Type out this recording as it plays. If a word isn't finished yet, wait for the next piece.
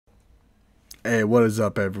Hey, what is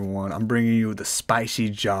up, everyone? I'm bringing you the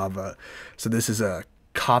Spicy Java. So this is a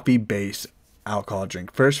coffee-based alcohol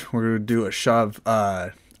drink. First, we're gonna do a shot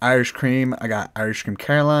of Irish cream. I got Irish cream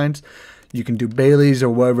Carolines. You can do Bailey's or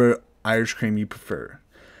whatever Irish cream you prefer.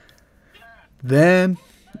 Then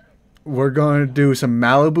we're going to do some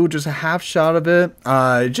Malibu, just a half shot of it.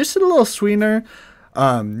 Just a little sweetener.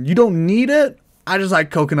 You don't need it. I just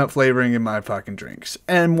like coconut flavoring in my fucking drinks,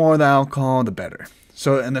 and more the alcohol, the better.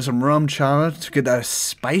 So, and there's some Rum Chata to get that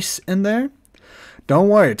spice in there. Don't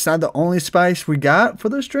worry, it's not the only spice we got for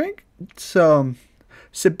this drink. So,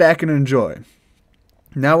 sit back and enjoy.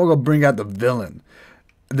 Now we're going to bring out the Villon.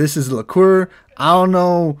 This is liqueur. I don't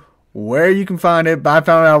know where you can find it, but I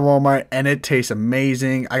found it at Walmart, and it tastes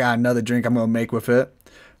amazing. I got another drink I'm going to make with it.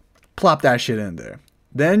 Plop that shit in there.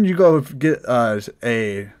 Then you go get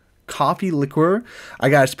a coffee liqueur. I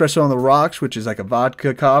got espresso on the rocks, which is like a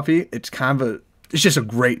vodka coffee. It's just a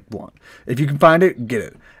great one. If you can find it, get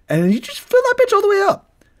it. And you just fill that bitch all the way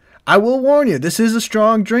up. I will warn you, this is a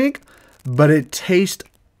strong drink, but it tastes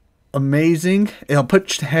amazing. It'll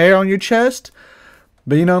put hair on your chest.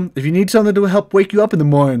 But you know, if you need something to help wake you up in the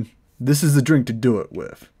morning, this is the drink to do it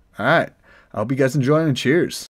with. Alright. I hope you guys enjoy and cheers.